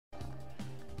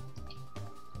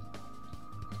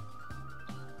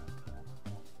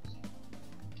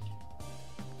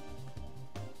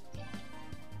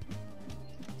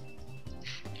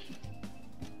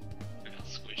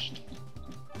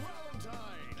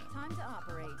Time to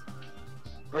operate.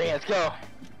 Great, let's go.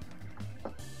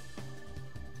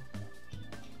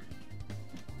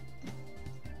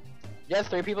 Just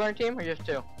 3 people on your team, or just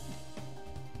 2?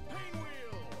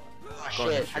 Oh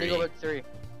shit, how do you go with 3?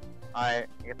 Alright.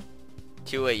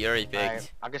 2-8, you already picked.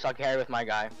 Right. I guess I'll carry with my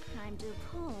guy. Time to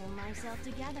pull myself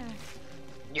together.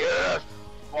 Yes!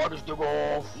 Artist to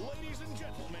golf! Ladies and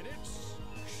gentlemen, it's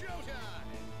showtime!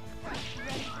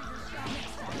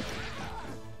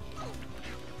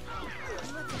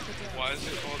 Why is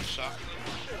it called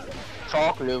chocolate?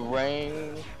 Chocolate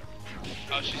rain.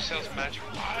 Oh, she sells magic.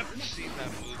 Oh, I haven't seen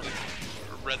that movie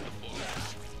or read the book.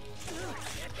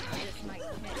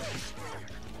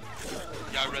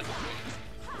 Yeah, I read the book.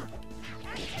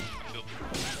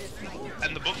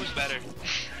 And the book was better.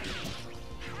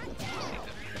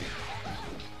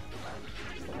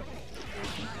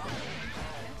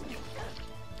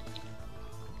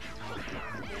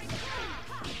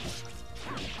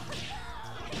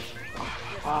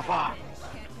 Papa.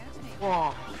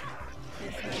 Whoa.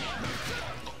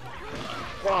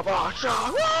 Papa.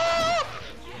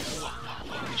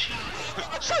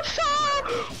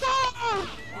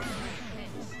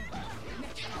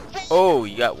 Oh,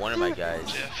 you got one of my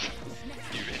guys. Jeff,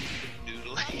 you ready for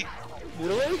doodling?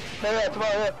 Doodling? No,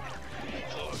 tomorrow.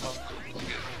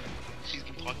 She's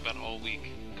been talking about it all week.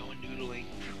 Going noodling.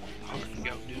 I'm gonna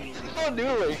go noodling. Go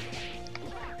doodling.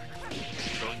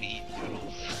 Going to eat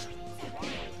noodles.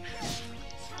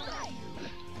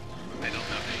 I don't know.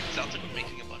 It sounds like we're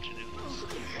making a bunch of noodles.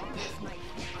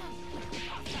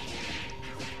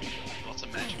 Lots of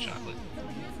magic chocolate.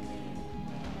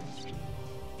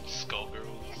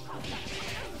 Skullgirls.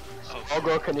 I'll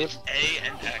go canoe. A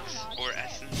and X or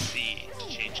S and C to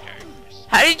change characters.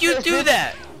 How did you do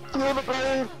that? Feel the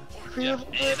pain. Feel Yep, the A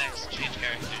pain. and X change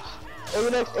characters.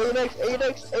 ANX.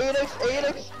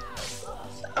 Baby!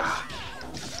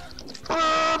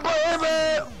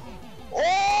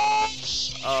 Oh!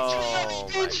 Oh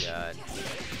my god.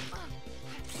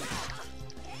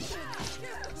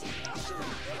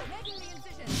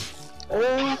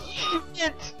 Oh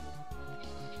shit!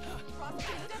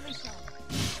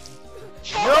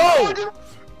 No!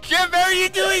 Jeff, how are you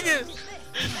doing this?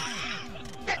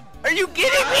 Are you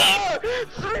kidding me?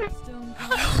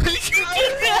 How did you do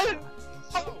that?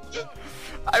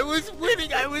 I was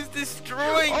winning, I was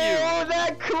destroying you. Oh,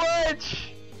 that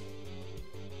clutch!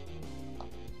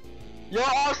 Yo,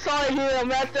 all sorry here,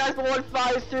 I'm at that's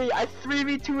 153. I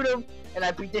 3v2'd him, and I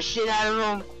beat the shit out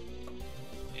of him.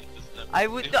 I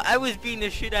was beating the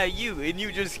shit out of you, and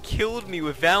you just killed me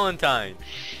with Valentine.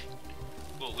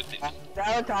 Well, with the,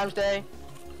 Valentine's Day.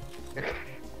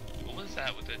 what was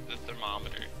that with the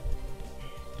thermometer?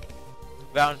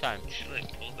 Valentine. You should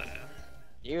like pull that out.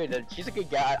 Dude, she's a good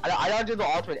guy. I don't do the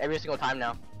ultimate every single time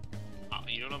now.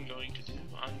 You know what I'm going to do?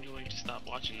 I'm going to stop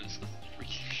watching this because it's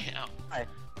freaking me out. Why?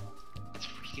 It's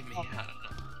freaking me out.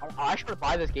 I should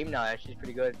buy this game now. She's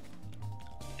pretty good.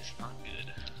 It's not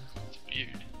good. It's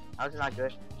weird. How's it not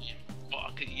good?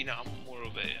 Fuck, you know, I'm more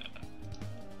of a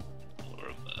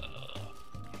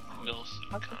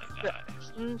Milsim kind of guy.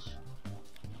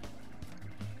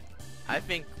 I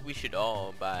think we should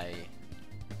all buy,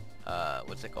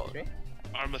 what's it called?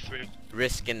 Arma 3.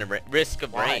 Risk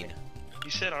of Why? Rain.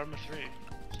 You said Arma 3.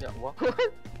 Yeah, what? Who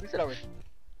said over? You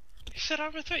said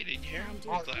Arma 3, didn't you hear?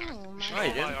 Oh, I was like, we should I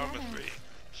all didn't. buy Arma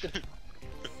 3.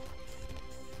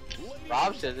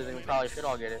 Rob says it, then we probably should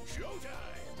all get it.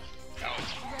 Alex,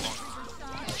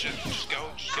 just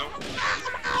go, just go.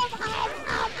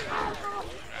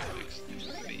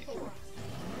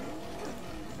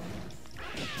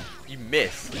 You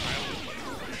missed. I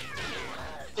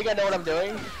think I know what I'm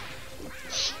doing.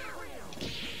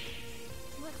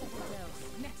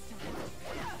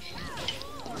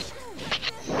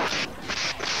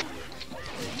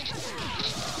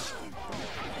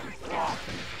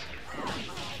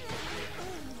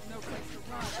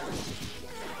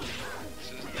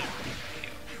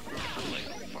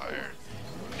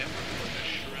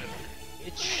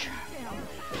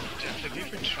 Have you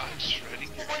ever tried shredding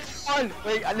your Fun!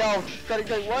 Wait, no, shredding,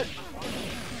 wait, what?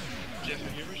 Jeff,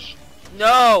 have you ever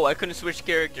No, I couldn't switch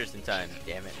characters in time.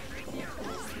 Damn it.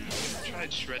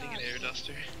 tried shredding an air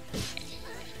duster?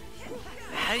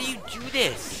 How do you do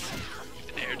this?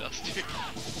 An air duster.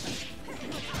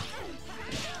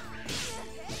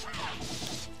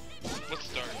 Let's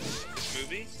start this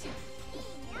movie.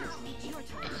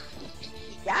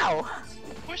 Yow!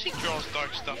 Of course he draws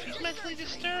dark stuff. He's mentally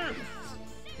disturbed.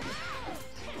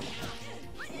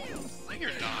 No, you're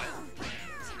not.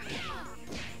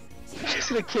 She's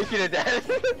gonna kick you to death.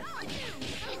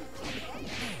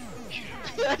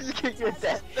 I just kicked you to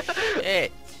death.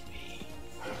 Shit.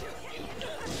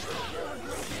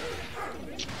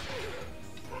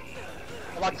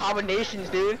 My combinations,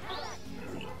 dude.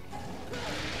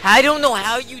 I don't know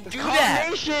how you do that.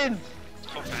 Combinations. It's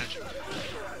called magic.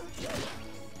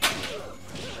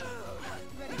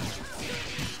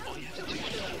 All you have to do is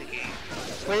play the game.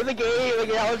 Play the game. Look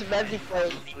at how it's meant to play.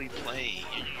 You're really playing.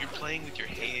 You're playing with your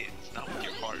hands, not with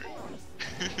your heart.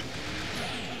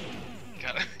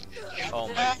 gotta Oh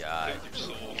my god. with your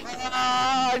soul.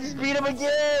 Ah, I just beat him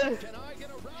again.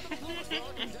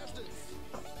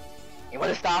 You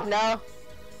wanna stop now?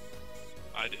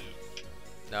 I do.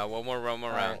 No, one more roam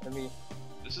around. Alright, let me.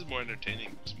 This is more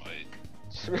entertaining than Smite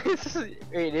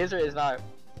Wait, it is or is not?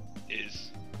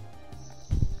 is.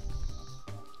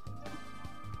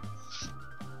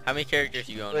 How many characters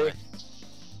you going Wait. with?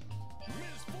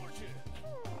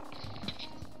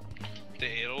 They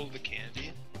ate all the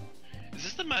candy. Is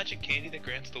this the magic candy that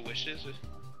grants the wishes?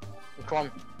 Which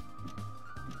one?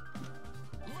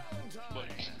 What?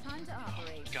 Time to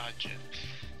operate. Gotcha.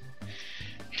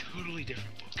 Totally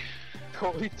different book.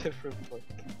 Totally different book.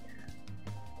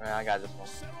 Alright, I got this one.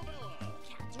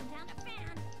 Capture down a fan.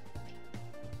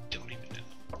 Don't even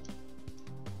know.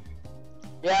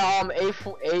 Yeah,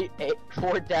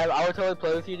 A4 Dev, I would totally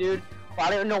play with you, dude. But I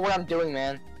don't even know what I'm doing,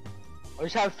 man. I'm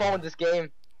just having fun with this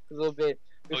game a little bit.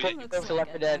 Before yeah. we go to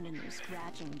Left 4 Dead.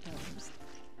 Scratching toes.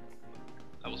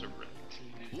 That was a Remington.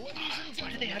 Why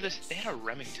did they have this? They had a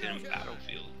Remington in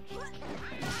Battlefield.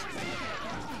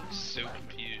 I'm so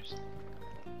confused.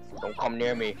 Don't come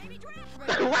near me.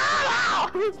 Wow!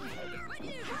 Been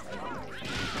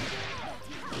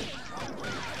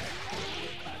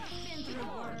through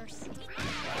worse.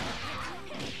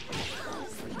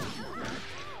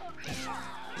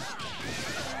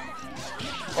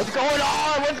 What's going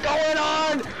on? What's going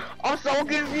on? I'm so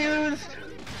confused.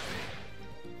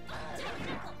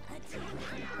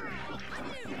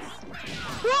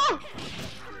 Ah!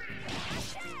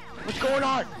 What's going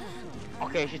on?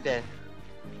 Okay, she's dead.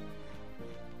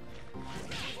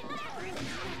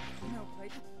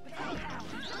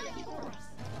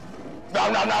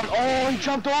 Nom nom nom! Oh, he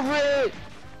jumped over it!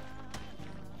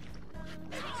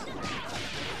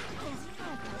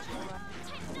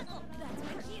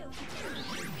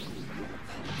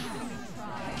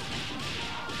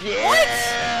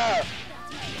 Yeah!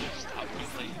 Stop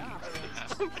complaining.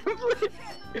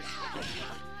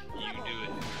 You do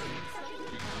it.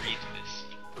 You breathe this.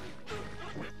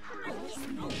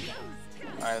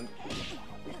 Alright.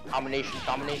 Combination.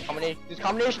 This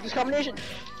combination.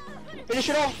 Finish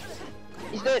it off.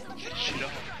 He's dead. Finish it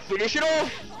off. Finish it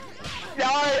off.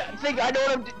 Now I think I know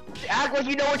what I'm act like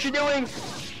you know what you're doing.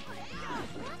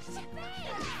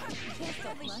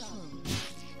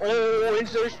 Oh,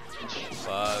 insert.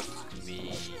 Fuck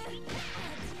me.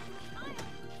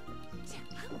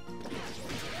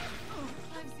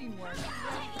 I've seen worse.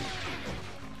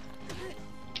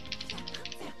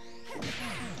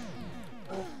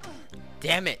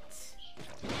 Damn it.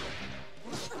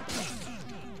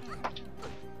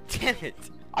 Damn it.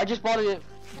 I just bought it.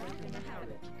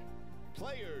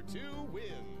 Player 2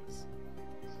 wins.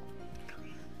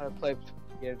 I play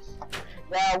kids.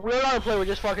 Now we're not gonna play. We're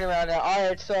just fucking around now. All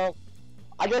right, so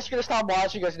I guess you're gonna stop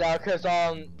watching us now, cause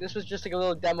this was just like a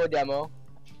little demo. Demo.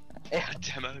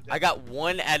 I got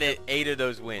 1 out of 8 of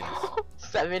those wins.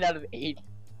 7 out of 8.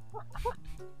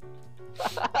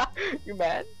 You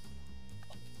mad?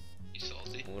 You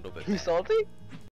salty? A little bit. You salty?